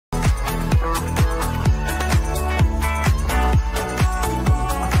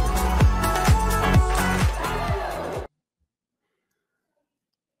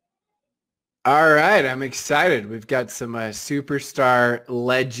All right, I'm excited. We've got some superstar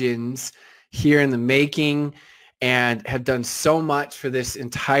legends here in the making and have done so much for this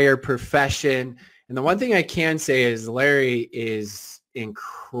entire profession. And the one thing I can say is Larry is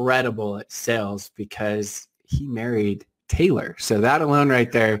incredible at sales because he married Taylor. So that alone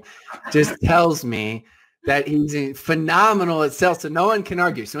right there just tells me that he's phenomenal at sales. So no one can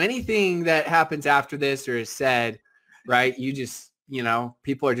argue. So anything that happens after this or is said, right,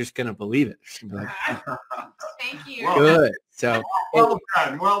 people are just going to believe it. Be like, thank you. Good. So well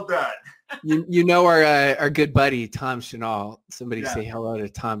done. Well done. Our good buddy, Tom Chenal. Somebody say hello to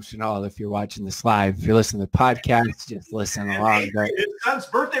Tom Chenal if you're watching this live. If you're listening to the podcast, just listen along. But his son's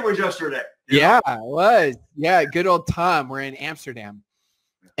birthday was yesterday. Yeah, it was. Yeah, good old Tom. We're in Amsterdam.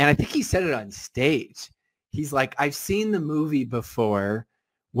 And I think he said it on stage. He's like, I've seen the movie before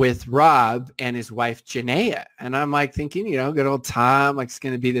with Rob and his wife, Janaea. And I'm like thinking, good old Tom, like it's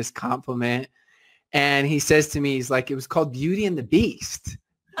going to be this compliment. And he says to me, he's like, it was called Beauty and the Beast.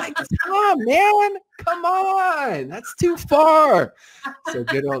 I'm like, Tom, man, come on. That's too far. So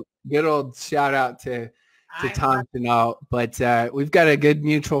good old shout out to Tom Chenal. But we've got a good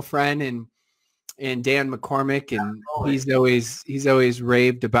mutual friend and Dan McCormick. And he's always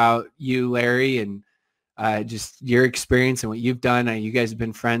raved about you, Larry, and just your experience and what you've done. You guys have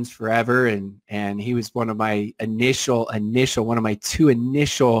been friends forever. And he was one of my two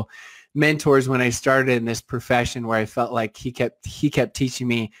initial mentors when I started in this profession, where I felt like he kept teaching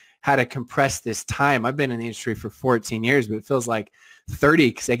me how to compress this time. I've been in the industry for 14 years, but it feels like 30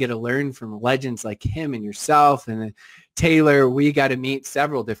 because I get to learn from legends like him and yourself. And then Taylor, we got to meet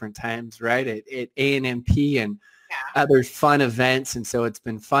several different times, right? At A&MP and other fun events. And so it's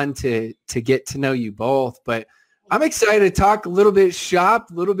been fun to get to know you both. But I'm excited to talk a little bit shop,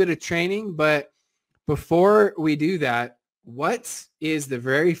 a little bit of training. But before we do that, what is the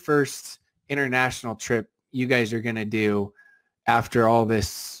very first international trip you guys are going to do after all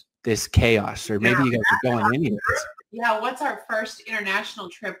this chaos? Or maybe you guys are going anyways. Yeah, what's our first international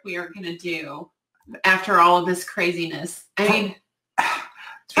trip we are going to do after all of this craziness? I mean,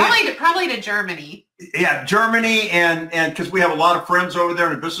 probably to Germany. Yeah, Germany, and because we have a lot of friends over there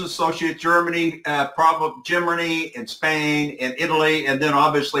in the business associate, Germany, probably Germany and Spain and Italy, and then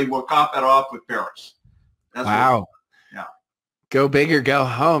obviously we'll top it off with Paris. Wow. Go big or go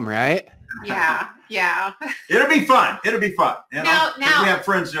home, right? Yeah. It'll be fun. And now, we have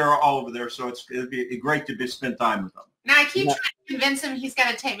friends there all over there, so it'll be great to spend time with them. Now I keep trying to convince him he's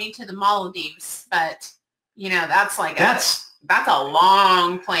got to take me to the Maldives, but that's a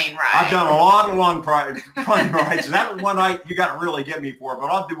long plane ride. I've done a lot of long plane rides, and that one you got to really get me for, but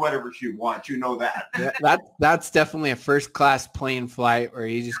I'll do whatever she wants. You know that. Yeah, that's definitely a first-class plane flight where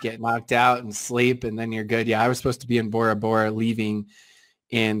you just get knocked out and sleep, and then you're good. Yeah, I was supposed to be in Bora Bora leaving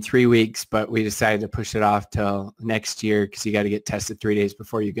in 3 weeks, but we decided to push it off till next year because you got to get tested 3 days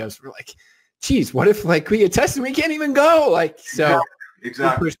before you go. So we're like, geez, what if we get tested and we can't even go? Exactly. We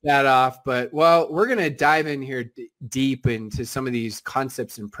push that off. But, we're going to dive in here deep into some of these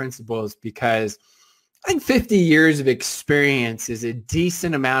concepts and principles because I think 50 years of experience is a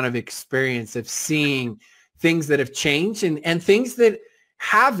decent amount of experience of seeing things that have changed and things that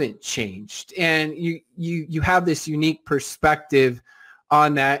haven't changed. And you have this unique perspective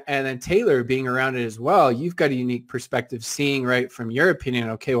on that. And then Taylor being around it as well, you've got a unique perspective seeing right from your opinion.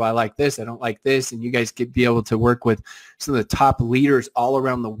 Okay, well, I like this. I don't like this. And you guys could be able to work with some of the top leaders all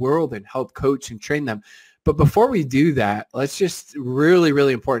around the world and help coach and train them. But before we do that, let's just really,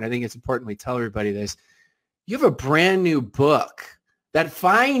 really important. I think it's important we tell everybody this. You have a brand new book that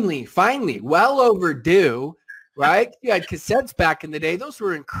finally, well overdue, right? You had cassettes back in the day. Those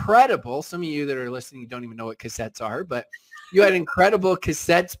were incredible. Some of you that are listening don't even know what cassettes are, but you had incredible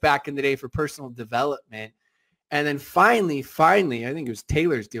cassettes back in the day for personal development. And then finally, I think it was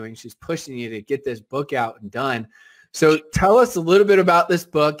Taylor's doing, she's pushing you to get this book out and done. So tell us a little bit about this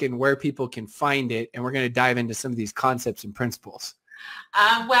book and where people can find it. And we're going to dive into some of these concepts and principles.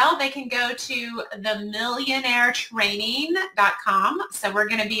 Well, they can go to the millionairetraining.com. So we're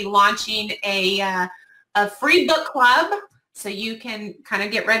going to be launching a free book club. So you can kind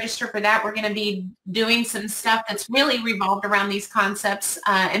of get registered for that. We're going to be doing some stuff that's really revolved around these concepts,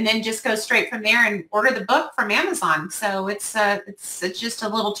 and then just go straight from there and order the book from Amazon. So it's just a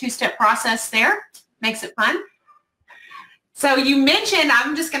little two-step process there. Makes it fun. So you mentioned, I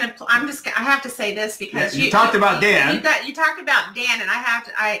have to say this because you talked about Dan. You talked about Dan, and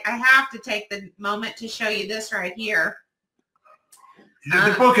I have to take the moment to show you this right here.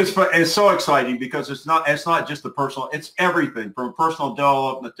 The book is so exciting because it's not just the personal, it's everything from personal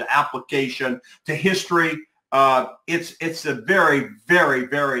development to application to history, It's a very, very,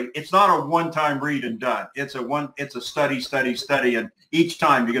 very, it's not a one-time read and done. It's a study, and each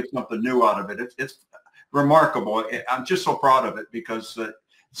time you get something new out of it. It's remarkable. I'm just so proud of it because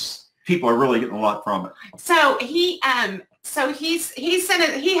people are really getting a lot from it. So he had some of these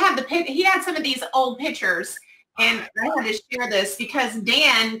old pictures, and I had to share this because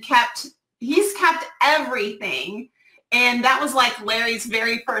he's kept everything. And that was like Larry's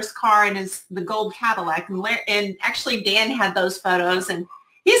very first car and the gold Cadillac. And actually Dan had those photos, and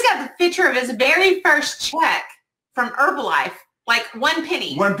he's got the picture of his very first check from Herbalife, like 1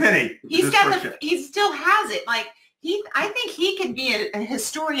 penny. 1 penny. He still has it. Like I think he could be a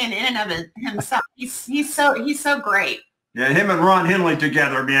historian in and of himself. He's so great. Yeah, him and Ron Henley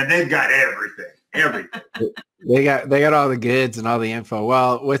together, man, they've got everything. Everything. They got all the goods and all the info.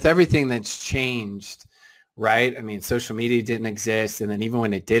 Well, with everything that's changed, right? I mean, social media didn't exist. And then even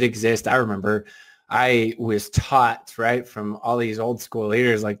when it did exist, I remember I was taught, right, from all these old school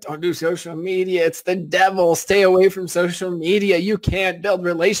leaders, like, don't do social media. It's the devil. Stay away from social media. You can't build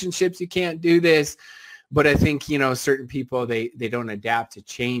relationships. You can't do this. But I think, certain people, they don't adapt to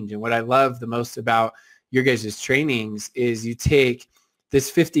change. And what I love the most about your guys' trainings is you take this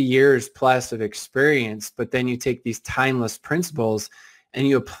 50 years plus of experience, but then you take these timeless principles and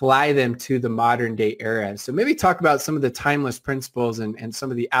you apply them to the modern day era. So maybe talk about some of the timeless principles and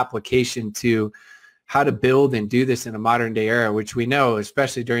some of the application to how to build and do this in a modern day era, which we know,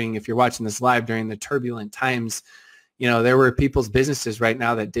 especially if you're watching this live during the turbulent times, there were people's businesses right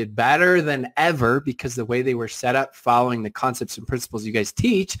now that did better than ever because the way they were set up following the concepts and principles you guys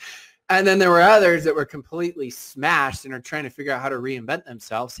teach. And then there were others that were completely smashed and are trying to figure out how to reinvent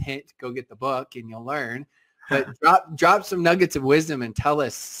themselves. Hint, go get the book and you'll learn. But drop some nuggets of wisdom and tell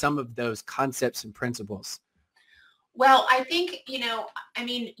us some of those concepts and principles. Well, I think,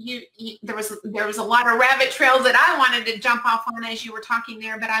 there was a lot of rabbit trails that I wanted to jump off on as you were talking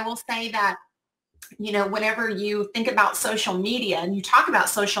there. But I will say that, whenever you think about social media and you talk about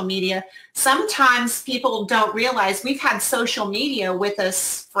social media, sometimes people don't realize we've had social media with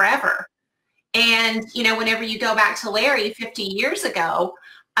us forever. And, whenever you go back to Larry 50 years ago,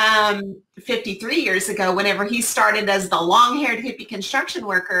 53 years ago, whenever he started as the long-haired hippie construction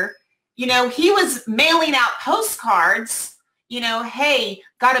worker, he was mailing out postcards, hey,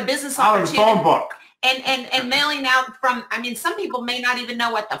 got a business opportunity. Out of the phone book. And mailing out from, some people may not even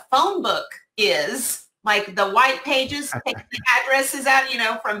know what the phone book is, like the white pages, take the addresses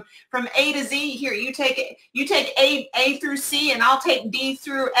out, from A to Z. Here, you take A through C and I'll take D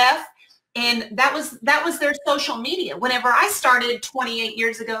through F. And that was their social media. Whenever I started 28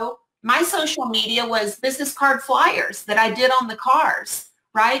 years ago, my social media was business card flyers that I did on the cars,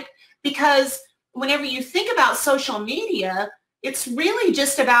 right? Because whenever you think about social media, it's really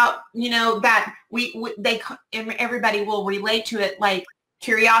just about, that everybody will relate to it like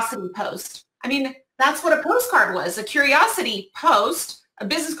curiosity post. That's what a postcard was, a curiosity post, a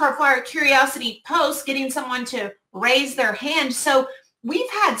business card flyer, curiosity post, getting someone to raise their hand. So we've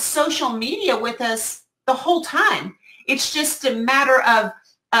had social media with us the whole time. It's just a matter of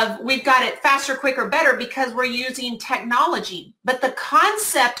we've got it faster, quicker, better because we're using technology. But the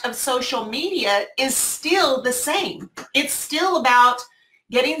concept of social media is still the same. It's still about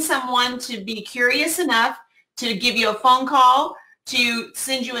getting someone to be curious enough to give you a phone call, to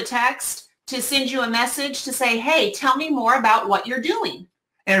send you a text, to send you a message to say, hey, tell me more about what you're doing.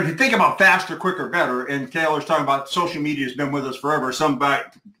 And if you think about faster, quicker, better, and Taylor's talking about social media has been with us forever. Some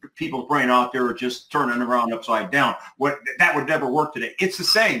people's brain out there are just turning around upside down. That would never work today. It's the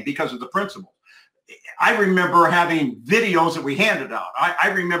same because of the principle. I remember having videos that we handed out. I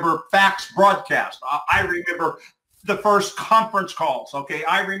remember fax broadcast. I remember the first conference calls. Okay.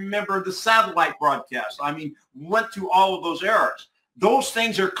 I remember the satellite broadcast. Went through all of those eras. Those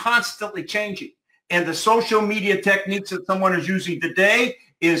things are constantly changing. And the social media techniques that someone is using today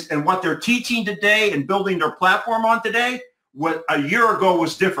and what they're teaching today and building their platform on today, what a year ago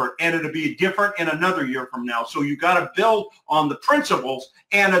was different, and it'll be different in another year from now. So you got to build on the principles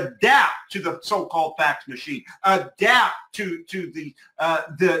and adapt to the so-called fax machine, adapt to the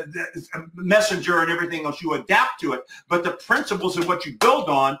messenger and everything else. You adapt to it, but the principles are what you build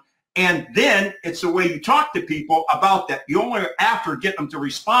on. And then it's the way you talk to people about that. You only after get them to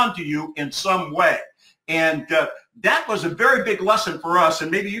respond to you in some way. And that was a very big lesson for us. And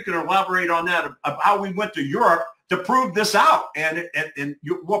maybe you can elaborate on that, of how we went to Europe to prove this out. And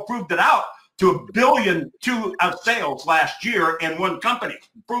what proved it out to $1.2 billion of sales last year in one company,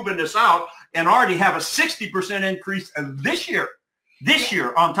 proving this out, and already have a 60% increase this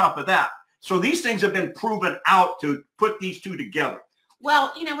year on top of that. So these things have been proven out to put these two together.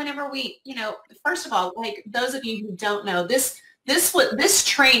 Well, whenever we, first of all, like those of you who don't know, this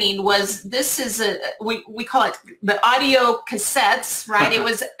training was, we call it the audio cassettes, right?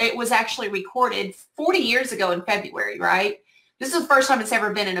 It was actually recorded 40 years ago in February, right? This is the first time it's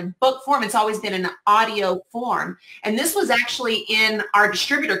ever been in a book form. It's always been in an audio form. And this was actually in our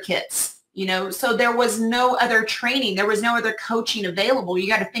distributor kits, so there was no other training. There was no other coaching available. You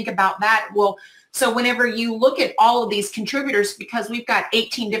got to think about that. Well, so whenever you look at all of these contributors, because we've got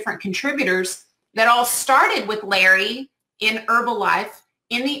 18 different contributors that all started with Larry in Herbalife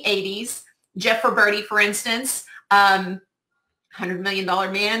in the 80s, Jeff Roberti, for instance, $100 million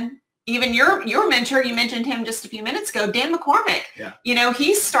man. Even your mentor, you mentioned him just a few minutes ago, Dan McCormick. Yeah.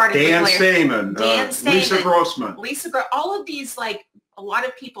 He started Dan with Larry. Dan Stamen, Lisa Grossman. All of these, like, a lot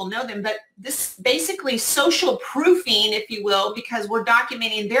of people know them, but this basically social proofing, if you will, because we're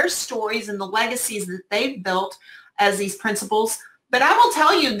documenting their stories and the legacies that they've built as these principles. But I will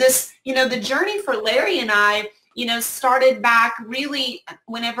tell you this, the journey for Larry and I, started back really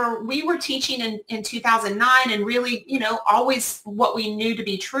whenever we were teaching in 2009 and really, always what we knew to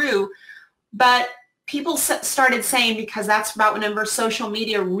be true. But people started saying, because that's about whenever social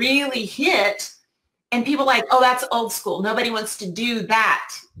media really hit, and people like, oh, that's old school. Nobody wants to do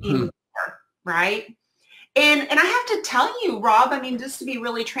that anymore, right? And I have to tell you, Rob, just to be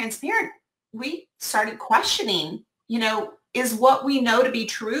really transparent, we started questioning, is what we know to be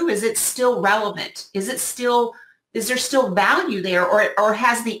true, is it still relevant? Is there still value there? Or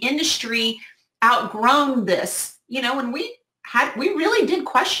has the industry outgrown this? And we really did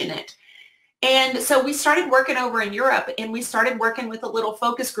question it. And so we started working over in Europe, and we started working with a little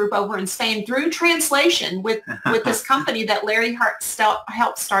focus group over in Spain through translation with this company that Larry helped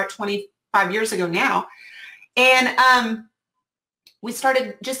start 25 years ago now. And we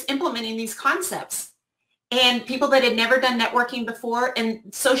started just implementing these concepts. And people that had never done networking before, and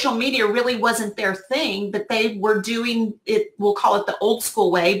social media really wasn't their thing, but they were doing it, we'll call it the old school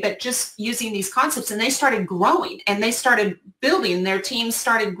way, but just using these concepts. And they started growing, and they started building. Their teams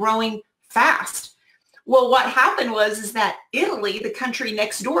started growing fast. Well, what happened is that Italy, the country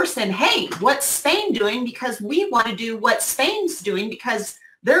next door, said, hey, what's Spain doing? Because we want to do what Spain's doing because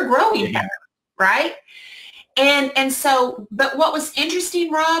they're growing better, right? And so, but what was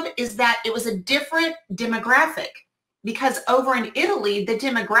interesting, Rob, is that it was a different demographic, because over in Italy, the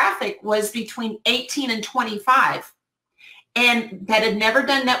demographic was between 18 and 25, and that had never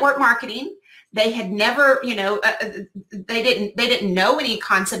done network marketing. They had never, they didn't know any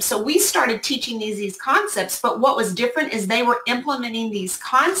concepts. So we started teaching these concepts. But what was different is they were implementing these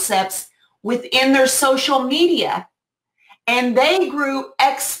concepts within their social media, and they grew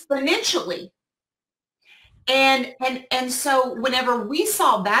exponentially. And so whenever we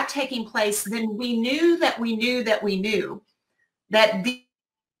saw that taking place, then we knew that the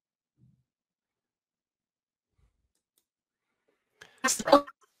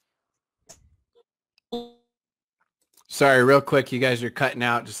Sorry, real quick, you guys are cutting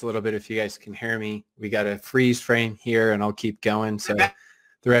out just a little bit. If you guys can hear me, we got a freeze frame here, and I'll keep going so the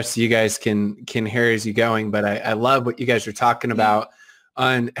rest of you guys can hear as you're going. But I love what you guys are talking about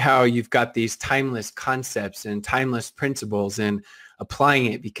on how you've got these timeless concepts and timeless principles and applying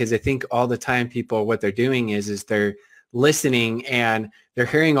it, because I think all the time people, what they're doing is they're listening and they're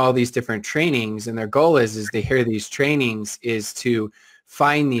hearing all these different trainings, and their goal is they hear these trainings is to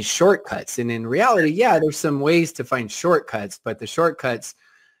find these shortcuts. And in reality, yeah, there's some ways to find shortcuts, but the shortcuts,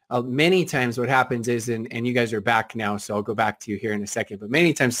 many times what happens is, and you guys are back now, so I'll go back to you here in a second, but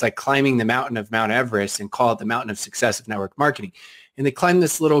many times it's like climbing the mountain of Mount Everest and call it the mountain of success of network marketing. And they climb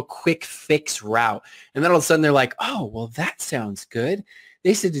this little quick fix route. And then all of a sudden they're like, oh, well, that sounds good.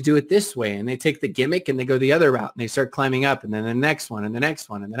 They said to do it this way. And they take the gimmick and they go the other route, and they start climbing up, and then the next one and the next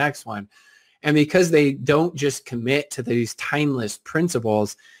one and the next one. And because they don't just commit to these timeless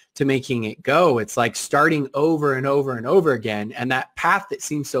principles to making it go, it's like starting over and over and over again. And that path that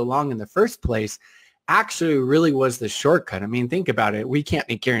seemed so long in the first place actually really was the shortcut. I mean, think about it. We can't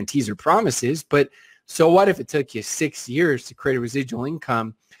make guarantees or promises, but so what if it took you 6 years to create a residual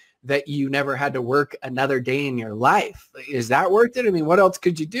income that you never had to work another day in your life? Is that worth it? I mean, what else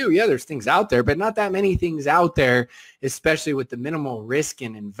could you do? Yeah, there's things out there, but not that many things out there, especially with the minimal risk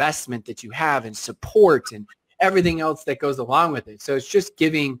and investment that you have and support and everything else that goes along with it. So it's just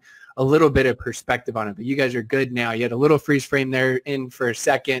giving a little bit of perspective on it. But you guys are good now. You had a little freeze frame there in for a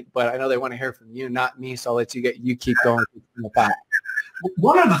second, but I know they want to hear from you, not me. So I'll let you keep going with that.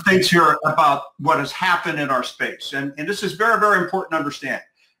 One of the things here about what has happened in our space, and this is very, very important to understand.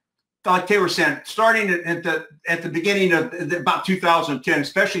 like Taylor was saying, starting at the beginning of about 2010,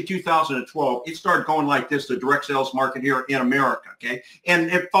 especially 2012, it started going like this, the direct sales market here in America, okay? And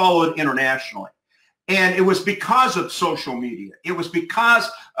it followed internationally. And it was because of social media. It was because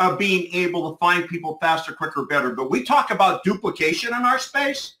of being able to find people faster, quicker, better. But we talk about duplication in our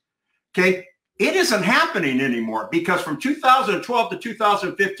space, okay? It isn't happening anymore because from 2012 to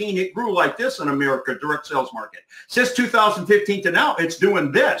 2015, it grew like this in America, direct sales market. Since 2015 to now, it's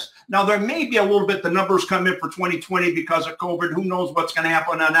doing this. Now, there may be a little bit, the numbers come in for 2020 because of COVID. Who knows what's going to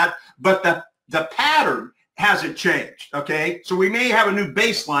happen on that? But the pattern hasn't changed, okay? So we may have a new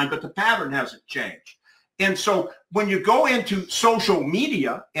baseline, but the pattern hasn't changed. And so when you go into social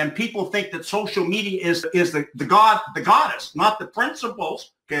media and people think that social media is the goddess, not the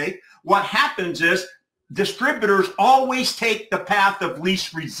principles, okay? What happens is distributors always take the path of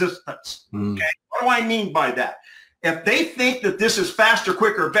least resistance, okay? What do I mean by that? If they think that this is faster,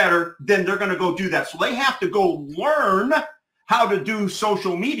 quicker, better, then they're going to go do that. So they have to go learn how to do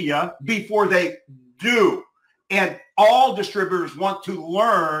social media before they do. And all distributors want to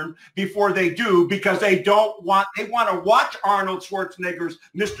learn before they do because they want to watch Arnold Schwarzenegger's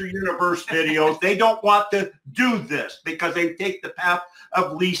Mr. Universe videos. They don't want to do this because they take the path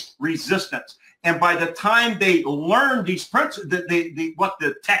of least resistance. And by the time they learn these principles, what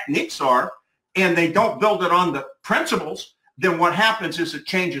the techniques are, and they don't build it on the principles, then what happens is it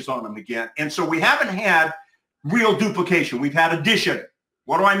changes on them again. And so we haven't had real duplication. We've had addition.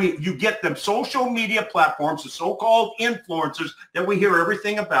 What do I mean? You get the social media platforms, the so-called influencers that we hear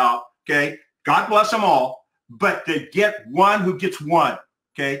everything about, okay? God bless them all, but they get one who gets one,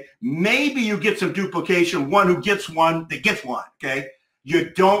 okay? Maybe you get some duplication, one who gets one that gets one, okay?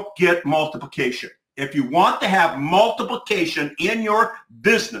 You don't get multiplication. If you want to have multiplication in your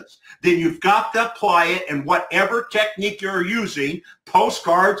business, then you've got to apply it in whatever technique you're using,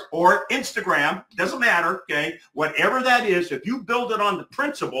 postcards or Instagram, doesn't matter, okay? Whatever that is, if you build it on the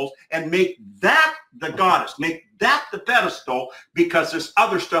principles and make that the goddess, make that the pedestal, because this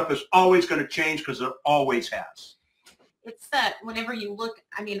other stuff is always going to change because it always has. It's that whenever you look,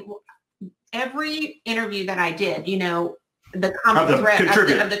 I mean, every interview that I did, you know, the common thread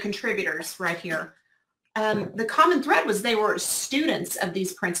of the contributors right here. The common thread was they were students of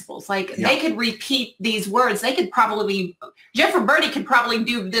these principles. Like they could repeat these words. They could probably, Jeffrey Birdie could probably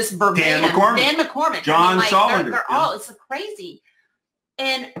do this verbatim. Dan McCormick. John Solinger. They're all, it's crazy.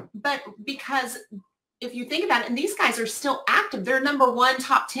 But because if you think about it, and these guys are still active, they're #1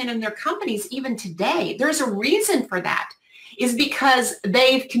 top 10 in their companies even today. There's a reason for that, is because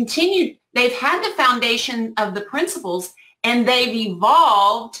they've continued, they've had the foundation of the principles and they've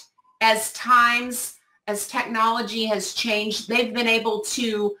evolved as technology has changed. They've been able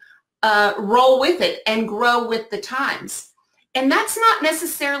to roll with it and grow with the times. And that's not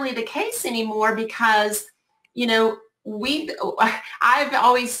necessarily the case anymore because, you know,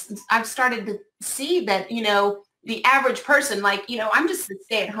 I've started to see that, you know, the average person, like, you know, I'm just a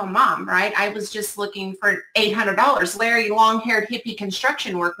stay-at-home mom, right? I was just looking for $800. Larry, long-haired hippie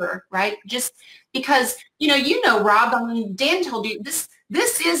construction worker, right? Just because, you know, Rob, I mean, Dan told you this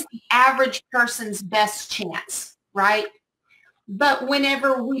is the average person's best chance, right? But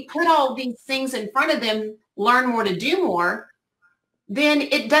whenever we put all these things in front of them, learn more to do more, then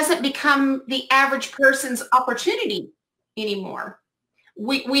it doesn't become the average person's opportunity anymore.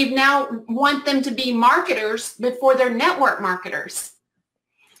 We now want them to be marketers before they're network marketers.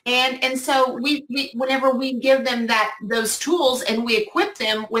 And so whenever we give them those tools and we equip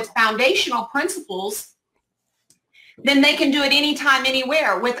them with foundational principles, then they can do it anytime,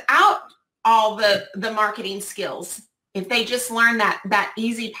 anywhere without all the marketing skills. If they just learn that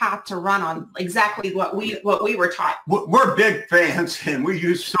easy path to run on, exactly what we were taught. We're big fans, and we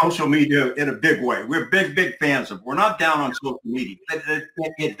use social media in a big way. We're big fans of it. We're not down on social media.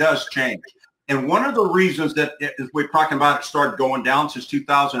 It does change. And one of the reasons that, as we're talking about, it started going down since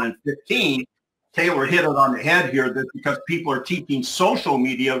 2015, Taylor hit it on the head here, that because people are teaching social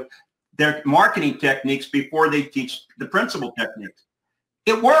media their marketing techniques before they teach the principal techniques.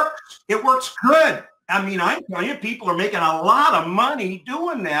 It works. It works good. I mean, I'm telling you, people are making a lot of money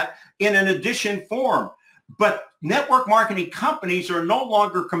doing that in an addition form. But network marketing companies are no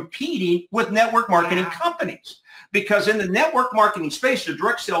longer competing with network marketing companies, because in the network marketing space, the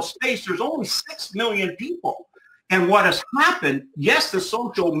direct sales space, there's only 6 million people. And what has happened, yes, the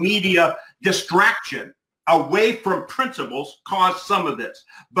social media distraction away from principles caused some of this.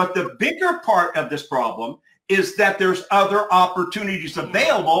 But the bigger part of this problem is that there's other opportunities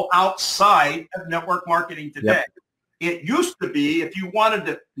available outside of network marketing today. It used to be if you wanted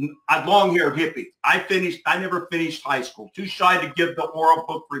to, a long-haired hippie. I never finished high school. Too shy to give the oral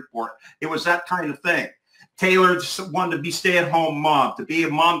book report. It was that kind of thing. Taylor wanted to be stay-at-home mom, to be a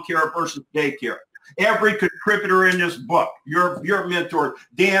mom care versus daycare. Every contributor in this book, your mentor,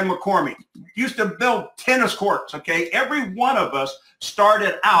 Dan McCormick, used to build tennis courts, okay? Every one of us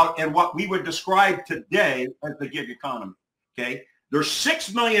started out in what we would describe today as the gig economy, okay? There's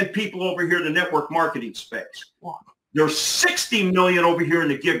 6 million people over here in the network marketing space. There's 60 million over here in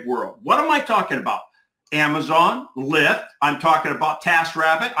the gig world. What am I talking about? Amazon, Lyft. I'm talking about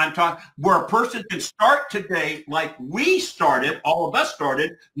TaskRabbit. I'm talking where a person can start today like we started, all of us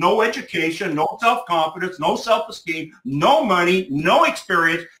started, no education, no self-confidence, no self-esteem, no money, no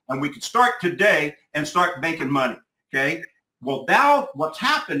experience, and we can start today and start making money, okay? Well, now what's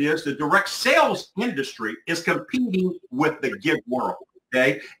happened is the direct sales industry is competing with the gig world,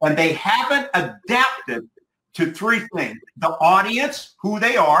 okay? And they haven't adapted to 3 things. The audience, who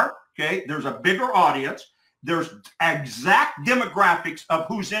they are, okay? There's a bigger audience. There's exact demographics of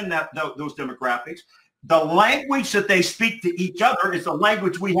who's in those demographics. The language that they speak to each other is the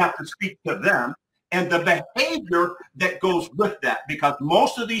language we have to speak to them, and the behavior that goes with that. Because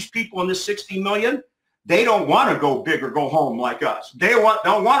most of these people in this 60 million, they don't want to go big or go home like us. They don't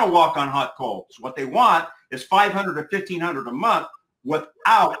want to walk on hot coals. What they want is $500 to $1,500 a month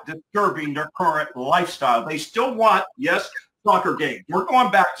without disturbing their current lifestyle. They still want, yes, soccer game. We're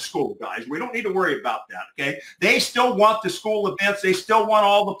going back to school, guys. We don't need to worry about that, okay? They still want the school events. They still want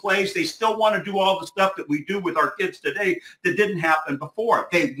all the plays. They still want to do all the stuff that we do with our kids today that didn't happen before.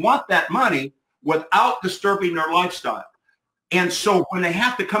 They want that money without disturbing their lifestyle. And so when they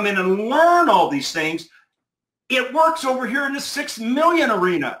have to come in and learn all these things, it works over here in the 6 million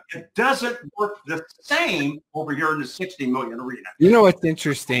arena. It doesn't work the same over here in the 60 million arena. You know what's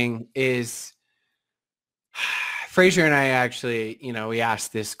interesting is Fraser and I actually, we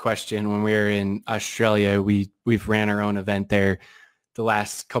asked this question when we were in Australia. We've ran our own event there the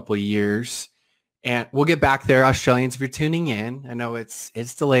last couple of years, and we'll get back there. Australians, if you're tuning in, I know it's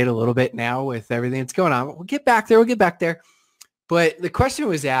delayed a little bit now with everything that's going on, but we'll get back there. But the question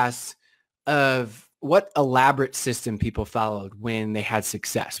was asked of what elaborate system people followed when they had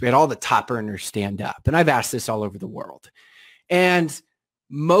success. We had all the top earners stand up, and I've asked this all over the world, and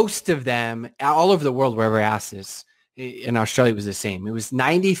most of them, all over the world, wherever I asked this, in Australia it was the same. It was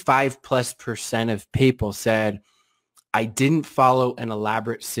 95+% of people said, I didn't follow an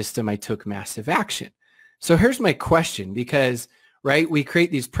elaborate system. I took massive action. So here's my question, because, right, we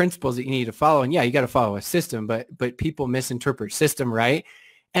create these principles that you need to follow. And yeah, you got to follow a system, but people misinterpret system, right?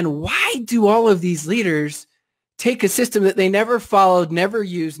 And why do all of these leaders take a system that they never followed, never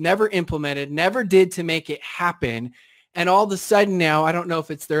used, never implemented, never did to make it happen? And all of a sudden now, I don't know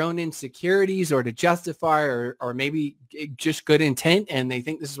if it's their own insecurities or to justify or maybe just good intent, and they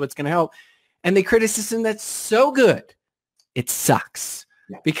think this is what's going to help. And they create a system that's so good, it sucks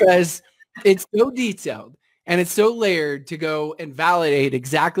because it's so detailed and it's so layered to go and validate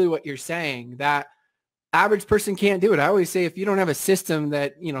exactly what you're saying that average person can't do it. I always say if you don't have a system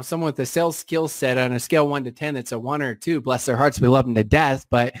that, someone with a sales skill set on a scale 1 to 10, that's a 1 or 2, bless their hearts, we love them to death.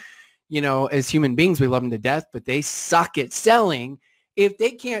 But as human beings, we love them to death, but they suck at selling. If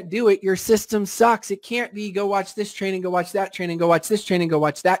they can't do it, your system sucks. It can't be go watch this training, go watch that training, go watch this training, go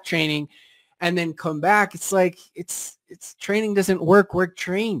watch that training, and then come back. It's like, it's training doesn't work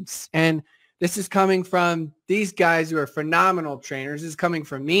trains. And this is coming from these guys who are phenomenal trainers. This is coming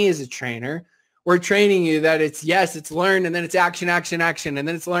from me as a trainer. We're training you that it's learn, and then it's action, action, action, and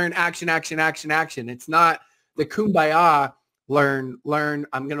then it's learn, action, action, action, action. It's not the kumbaya. Learn.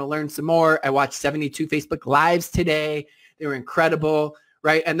 I'm going to learn some more. I watched 72 Facebook Lives today. They were incredible,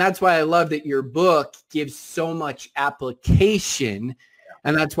 right? And that's why I love that your book gives so much application,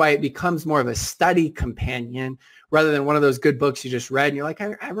 and that's why it becomes more of a study companion rather than one of those good books you just read and you're like,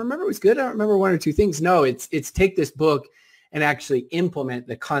 I remember it was good. I don't remember 1 or 2 things. No, it's take this book and actually implement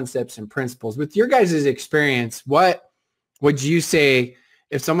the concepts and principles. With your guys' experience, what would you say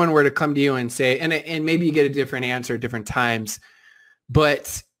if someone were to come to you and say, and maybe you get a different answer at different times,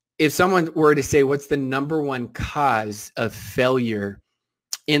 but if someone were to say, what's the number one cause of failure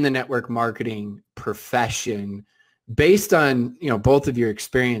in the network marketing profession based on, both of your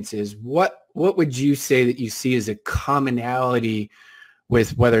experiences, what would you say that you see as a commonality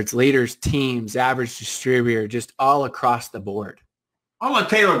with whether it's leaders, teams, average distributor, just all across the board? I'll let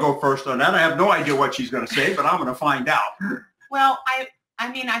Taylor go first on that. I have no idea what she's going to say, but I'm going to find out. Well, I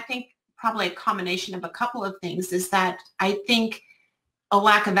think probably a combination of a couple of things is that I think a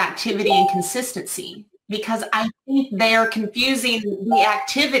lack of activity and consistency, because I think they are confusing the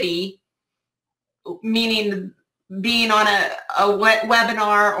activity, meaning being on a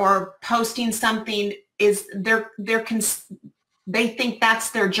webinar or posting something is they think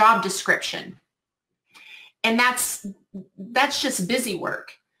that's their job description. And that's just busy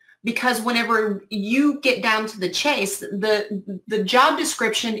work, because whenever you get down to the chase, the job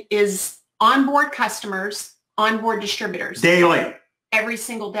description is onboard customers, onboard distributors. Daily. Every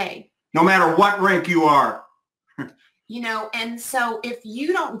single day. No matter what rank you are. And so if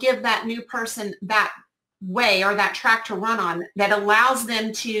you don't give that new person that way or that track to run on that allows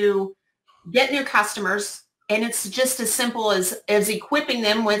them to get new customers, and it's just as simple as equipping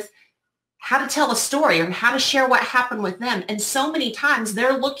them with how to tell a story or how to share what happened with them. And so many times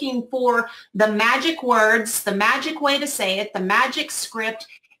they're looking for the magic words, the magic way to say it, the magic script,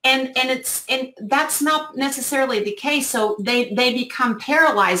 and that's not necessarily the case. So they become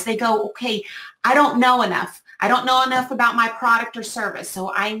paralyzed. They go, okay, I don't know enough. I don't know enough about my product or service,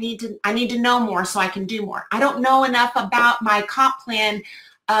 so I need to know more so I can do more. I don't know enough about my comp plan,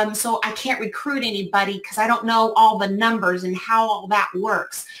 so I can't recruit anybody because I don't know all the numbers and how all that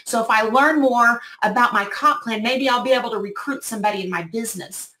works. So if I learn more about my comp plan, maybe I'll be able to recruit somebody in my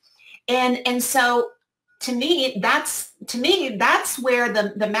business. And so to me that's where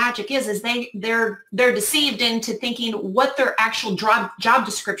the magic is they're deceived into thinking what their actual job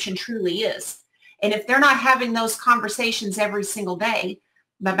description truly is. And if they're not having those conversations every single day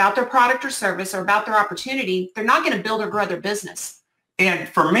about their product or service or about their opportunity, they're not going to build or grow their business. And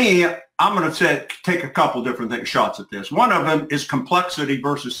for me, I'm going to take a couple different shots at this. One of them is complexity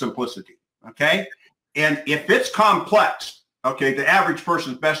versus simplicity, okay? And if it's complex, okay, the average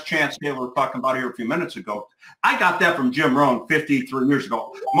person's best chance, Taylor was talking about here a few minutes ago, I got that from Jim Rohn 53 years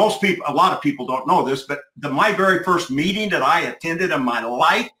ago. A lot of people don't know this, but my very first meeting that I attended in my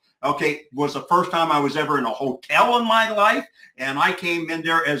life, okay, was the first time I was ever in a hotel in my life. And I came in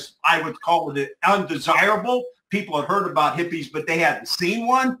there as I would call it undesirable. People had heard about hippies, but they hadn't seen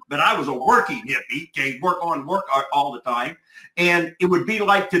one. But I was a working hippie, okay, work all the time. And it would be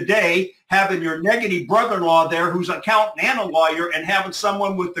like today having your negative brother-in-law there who's an accountant and a lawyer and having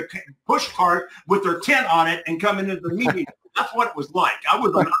someone with the push cart with their tent on it and coming into the meeting. That's what it was like. I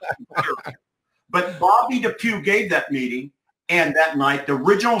was not. But Bobby DePew gave that meeting. And that night, the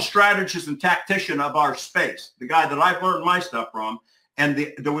original strategist and tactician of our space, the guy that I've learned my stuff from,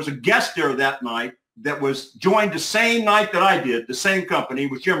 and there was a guest there that night that was joined the same night that I did, the same company,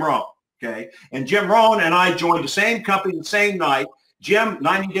 was Jim Rohn, okay? And Jim Rohn and I joined the same company the same night. Jim,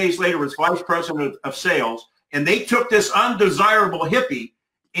 90 days later, was vice president of sales, and they took this undesirable hippie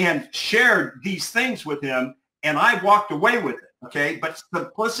and shared these things with him, and I walked away with it, okay? But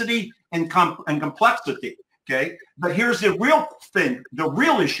simplicity and complexity. Okay, but here's the real thing, the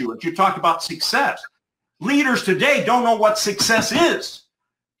real issue. If you talk about success, leaders today don't know what success is.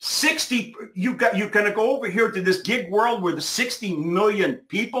 You're going to go over here to this gig world where the 60 million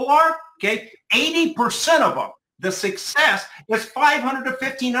people are. Okay, 80% of them, the success is $500 to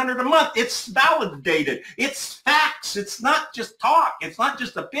 $1,500 a month. It's validated. It's facts. It's not just talk. It's not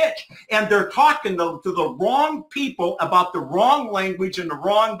just a pitch. And they're talking to the wrong people about the wrong language and the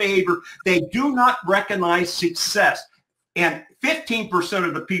wrong behavior. They do not recognize success. And 15%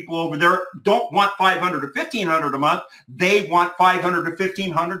 of the people over there don't want $500 to $1,500 a month. They want $500 to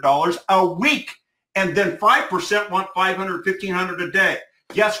 $1,500 a week. And then 5% want $500 to $1,500 a day.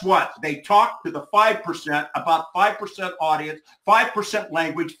 Guess what? They talk to the 5%, about 5% audience, 5%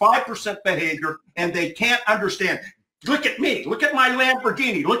 language, 5% behavior, and they can't understand. Look at me. Look at my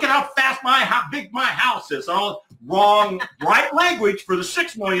Lamborghini. Look at how fast how big my house is. All wrong, right language for the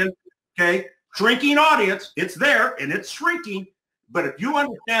 6 million, okay? Shrinking audience. It's there, and it's shrinking. But if you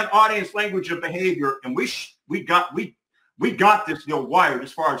understand audience, language, and behavior, and we got this deal wired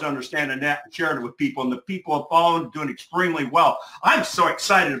as far as understanding that and sharing it with people, and the people have followed doing extremely well. I'm so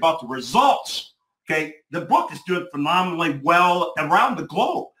excited about the results, okay? The book is doing phenomenally well around the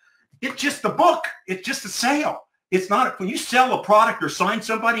globe. It's just the book. It's just a sale. It's not, when you sell a product or sign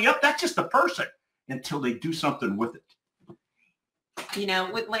somebody up, that's just a person until they do something with it. You know,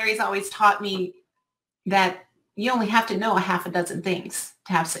 what Larry's always taught me, that you only have to know a half a dozen things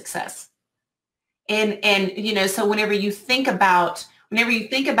to have success. And you know, so whenever you think about it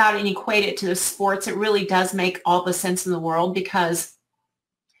and equate it to the sports, it really does make all the sense in the world, because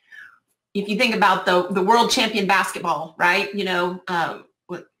if you think about the world champion basketball, right? You know,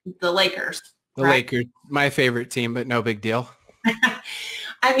 the Lakers. The right? Lakers, my favorite team, but no big deal.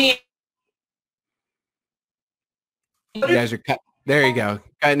 I mean, you guys are cut. There you go.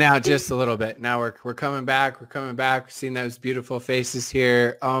 Cutting out just a little bit. Now we're coming back. We're coming back. We're seeing those beautiful faces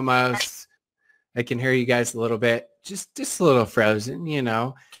here. Almost. I can hear you guys a little bit, just a little frozen, you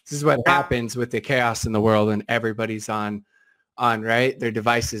know. This is what happens with the chaos in the world and everybody's on, right? Their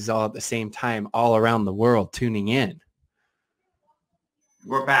devices all at the same time, all around the world tuning in.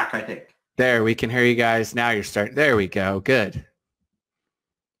 We're back, I think. There, we can hear you guys. Now you're starting. There we go. Good.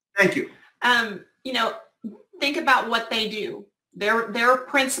 Thank you. You know, think about what they do. Their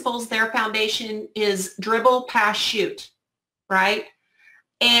principles, their foundation is dribble, pass, shoot, right?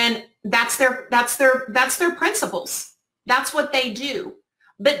 And that's their principles. That's what they do.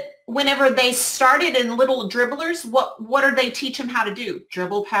 But whenever they started in little dribblers, what do they teach them how to do?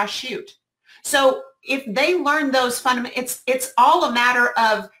 Dribble, pass, shoot. So if they learn those fundamentals, it's all a matter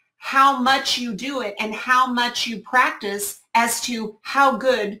of how much you do it and how much you practice as to how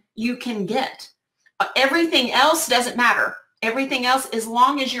good you can get. Everything else doesn't matter. Everything else, as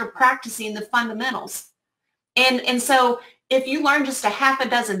long as you're practicing the fundamentals. And so if you learn just a half a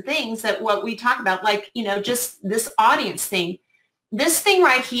dozen things that what we talk about, like, you know, just this audience thing, this thing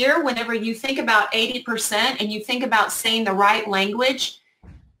right here, whenever you think about 80% and you think about saying the right language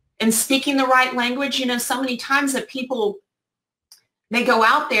and speaking the right language, you know, so many times that people, they go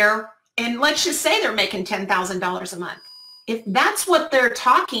out there and let's just say they're making $10,000 a month. If that's what they're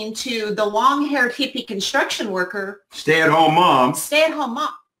talking to the long-haired hippie construction worker, stay-at-home mom,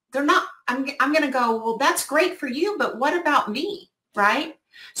 they're not, I'm going to go, well, that's great for you, but what about me, right?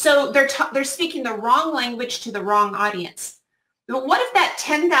 So they're speaking the wrong language to the wrong audience. But what if that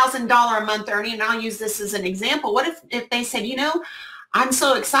 $10,000 a month earning, and I'll use this as an example, what if they said, you know, I'm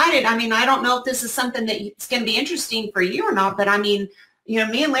so excited. I mean, I don't know if this is something that it's going to be interesting for you or not, but I mean, you know,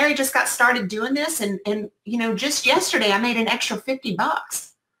 me and Larry just got started doing this, and you know, just yesterday I made an extra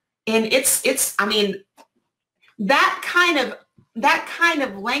 $50, and it's I mean, that kind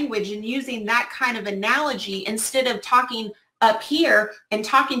of language and using that kind of analogy instead of talking up here and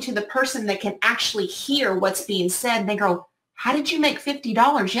talking to the person that can actually hear what's being said. They go, how did you make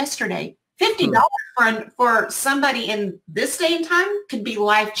 $50 yesterday? $50 for somebody in this day and time could be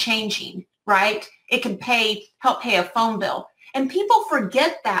life-changing, right? It can help pay a phone bill. And people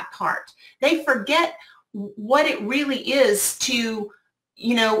forget that part. They forget what it really is to,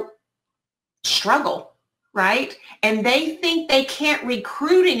 you know, struggle, right? And they think they can't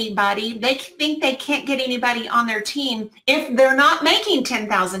recruit anybody. They think they can't get anybody on their team if they're not making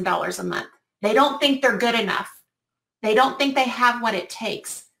 $10,000 a month. They don't think they're good enough. They don't think they have what it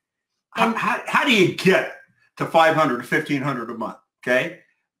takes. And how do you get to $500 to $1,500 a month? Okay.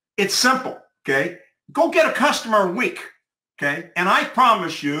 It's simple. Okay. Go get a customer a week. Okay. And I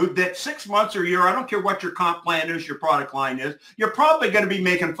promise you that 6 months or a year, I don't care what your comp plan is, your product line is, you're probably going to be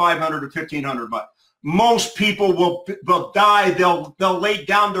making $500 to $1,500 a month. Most people will die. They'll lay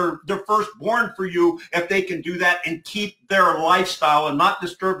down their firstborn for you if they can do that and keep their lifestyle and not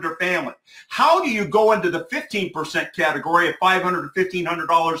disturb their family. How do you go into the 15% category of $500 to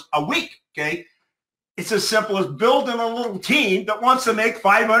 $1,500 a week? Okay. It's as simple as building a little team that wants to make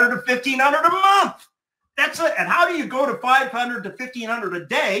 $500 to $1,500 a month. That's it. And how do you go to $500 to $1,500 a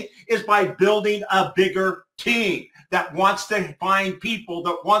day is by building a bigger team that wants to find people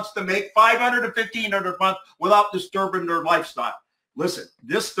that wants to make $500 to $1,500 a month without disturbing their lifestyle. Listen,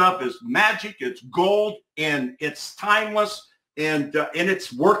 this stuff is magic. It's gold, and it's timeless, and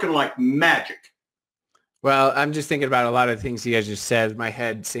it's working like magic. Well, I'm just thinking about a lot of things you guys just said. My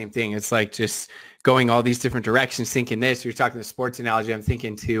head, same thing. It's like just going all these different directions, thinking this. You're talking the sports analogy. I'm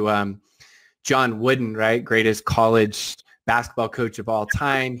thinking to John Wooden, right? Greatest college basketball coach of all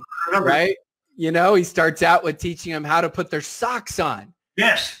time, right? You know, he starts out with teaching them how to put their socks on.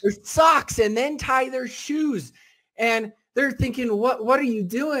 Yes. Their socks, and then tie their shoes. And they're thinking, what are you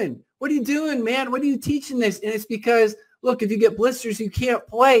doing? What are you doing, man? What are you teaching this? And it's because, look, if you get blisters, you can't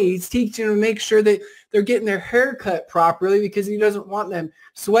play. He's teaching them to make sure that they're getting their hair cut properly because he doesn't want them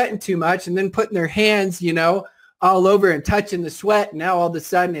sweating too much and then putting their hands, you know, all over and touching the sweat. And now all of a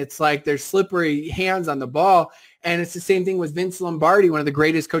sudden it's like there's slippery hands on the ball. And it's the same thing with Vince Lombardi, one of the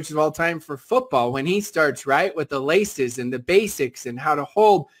greatest coaches of all time for football, when he starts, right, with the laces and the basics and how to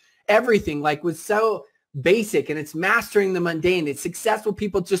hold everything, like was so basic, and it's mastering the mundane. It's successful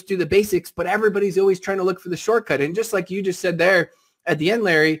people just do the basics, but everybody's always trying to look for the shortcut. And just like you just said there at the end,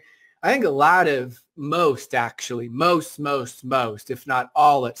 Larry, I think a lot of most, if not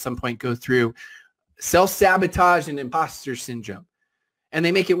all at some point, go through self-sabotage and imposter syndrome. And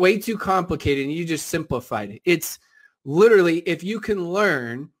they make it way too complicated, and you just simplified it. It's literally, if you can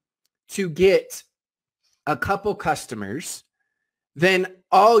learn to get a couple customers, then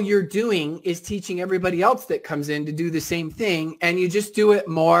all you're doing is teaching everybody else that comes in to do the same thing. And you just do it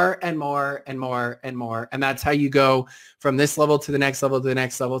more and more and more and more. And that's how you go from this level to the next level to the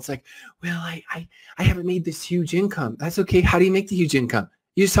next level. It's like, well, I haven't made this huge income. That's okay. How do you make the huge income?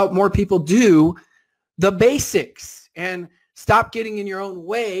 You just help more people do the basics and stop getting in your own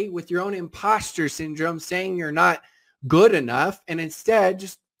way with your own imposter syndrome, saying you're not good enough, and instead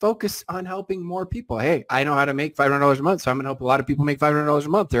just focus on helping more people. Hey, I know how to make $500 a month, so I'm going to help a lot of people make $500 a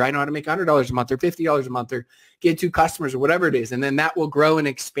month, or I know how to make $100 a month or $50 a month, or get 2 customers or whatever it is. And then that will grow and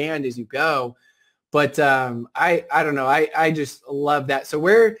expand as you go. But I don't know. I just love that. So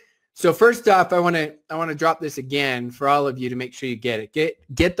first off, I want to drop this again for all of you to make sure you get it.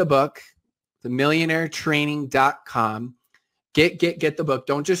 Get the book, the millionairetraining.com. Get the book.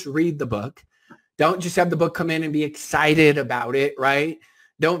 Don't just read the book. Don't just have the book come in and be excited about it, right?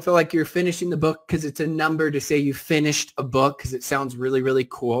 Don't feel like you're finishing the book because it's a number to say you finished a book because it sounds really, really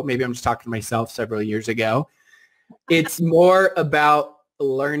cool. Maybe I'm just talking to myself several years ago. It's more about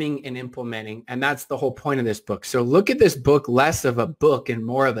learning and implementing, and that's the whole point of this book. So look at this book less of a book and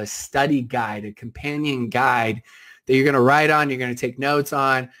more of a study guide, a companion guide that you're going to write on, you're going to take notes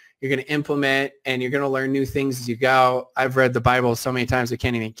on, you're going to implement, and you're going to learn new things as you go. I've read the Bible so many times I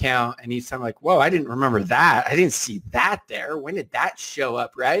can't even count. And each time I'm like, whoa, I didn't remember that. I didn't see that there. When did that show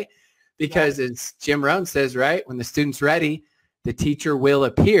up, right? Because as Jim Rohn says, right, when the student's ready, the teacher will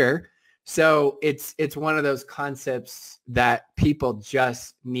appear. So it's one of those concepts that people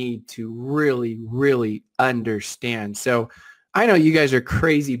just need to really, really understand. So I know you guys are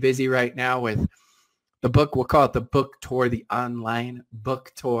crazy busy right now with the book. We'll call it the book tour, the online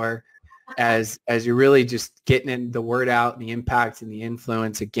book tour, as you're really just getting in the word out and the impact and the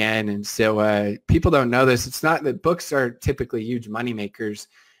influence again. And so people don't know this. It's not that books are typically huge money makers.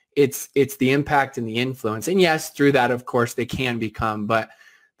 It's the impact and the influence. And yes, through that, of course, they can become, but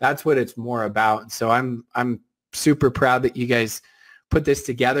that's what it's more about. And so I'm super proud that you guys put this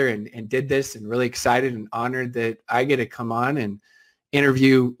together and did this, and really excited and honored that I get to come on and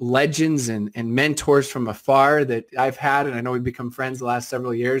interview legends and mentors from afar that I've had. And I know we've become friends the last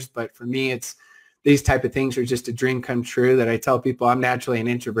several years, but for me, it's these type of things are just a dream come true. That I tell people I'm naturally an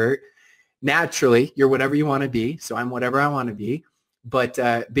introvert. Naturally, you're whatever you want to be. So I'm whatever I want to be. But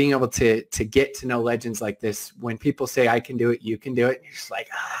being able to get to know legends like this, when people say I can do it, you can do it, you're just like,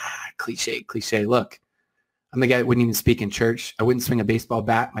 cliche. Look, I'm the guy that wouldn't even speak in church. I wouldn't swing a baseball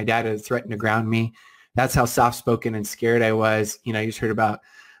bat. My dad had threatened to ground me. That's how soft-spoken and scared I was. You know, you just heard about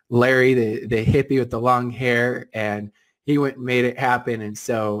Larry, the hippie with the long hair, and he went and made it happen. And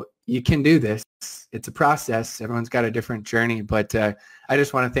so you can do this. It's a process. Everyone's got a different journey. But I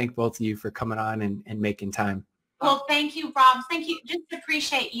just want to thank both of you for coming on and making time. Well, thank you, Rob. Thank you. Just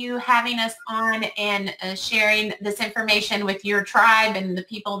appreciate you having us on and sharing this information with your tribe and the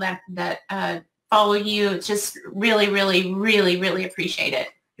people that follow you. It's just really, really, really, really appreciate it.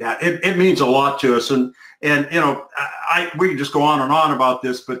 Yeah, it means a lot to us, and you know, we can just go on and on about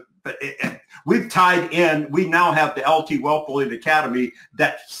this, but we've tied in. We now have the LT Wealth Building Academy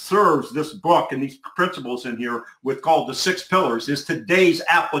that serves this book and these principles in here with called the 6 pillars. Is today's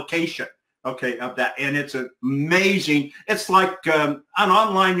application, okay, of that, and it's amazing. It's like an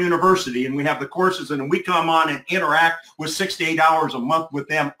online university, and we have the courses, and we come on and interact with 6 to 8 hours a month with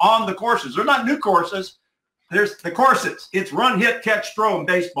them on the courses. They're not new courses. There's the courses. It's run, hit, catch, throw in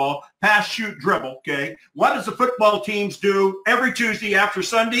baseball, pass, shoot, dribble, okay? What does the football teams do every Tuesday after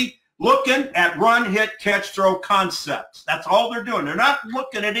Sunday? Looking at run, hit, catch, throw concepts. That's all they're doing. They're not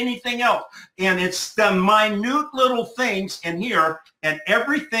looking at anything else. And it's the minute little things in here, and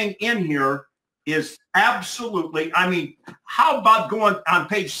everything in here is absolutely, I mean, how about going on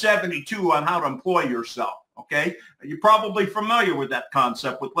page 72 on how to employ yourself? Okay, you're probably familiar with that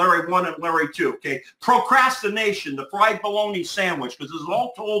concept with Larry 1 and Larry 2. Okay, procrastination, the fried bologna sandwich, because this is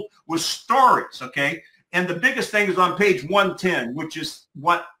all told with stories. Okay, and the biggest thing is on page 110, which is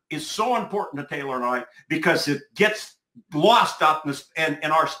what is so important to Taylor and I, because it gets lost up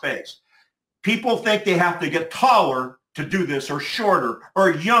in our space. People think they have to get taller to do this, or shorter,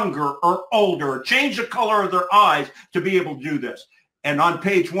 or younger, or older, or change the color of their eyes to be able to do this. And on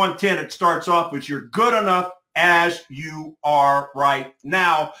page 110, it starts off with you're good enough as you are right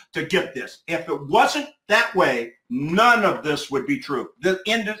now to get this. If it wasn't that way, none of this would be true. The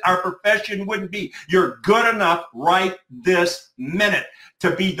end of our profession wouldn't be. You're good enough right this minute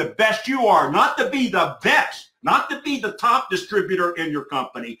to be the best you are, not to be the best, not to be the top distributor in your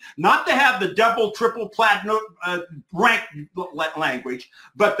company, not to have the double, triple, platinum rank language,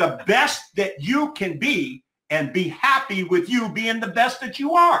 but the best that you can be, and be happy with you being the best that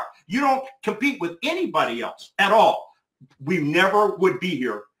you are. You don't compete with anybody else at all. we never would be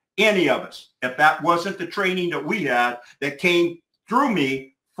here, any of us, if that wasn't the training that we had that came through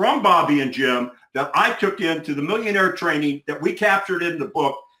me from Bobby and Jim that I took into the Millionaire Training that we captured in the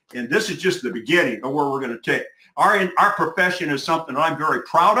book. And this is just the beginning of where we're going to take. Our profession is something I'm very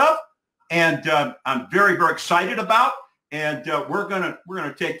proud of, and I'm very, very excited about. And we're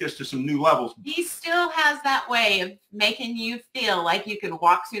gonna take this to some new levels. He still has that way of making you feel like you can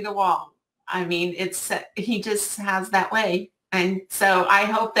walk through the wall. I mean, he just has that way. And so I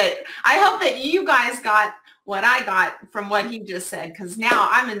hope that you guys got what I got from what he just said, because now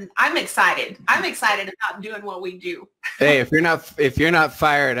I'm excited. I'm excited about doing what we do. Hey, if you're not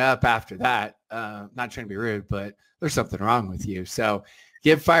fired up after that, not trying to be rude, but there's something wrong with you. So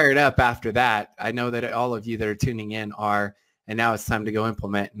get fired up after that. I know that all of you that are tuning in are, and now it's time to go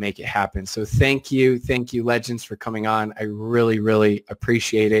implement and make it happen. So thank you, legends, for coming on. I really, really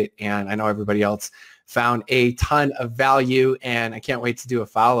appreciate it. And I know everybody else found a ton of value, and I can't wait to do a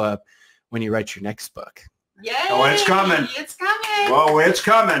follow-up when you write your next book. Yay! Oh, it's coming. It's coming. Oh, it's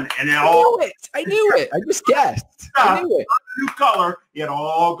coming. And I knew it. I just guessed. I knew it. New color. It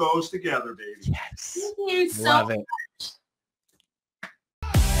all goes together, baby. Yes. Thank you so Love much. it.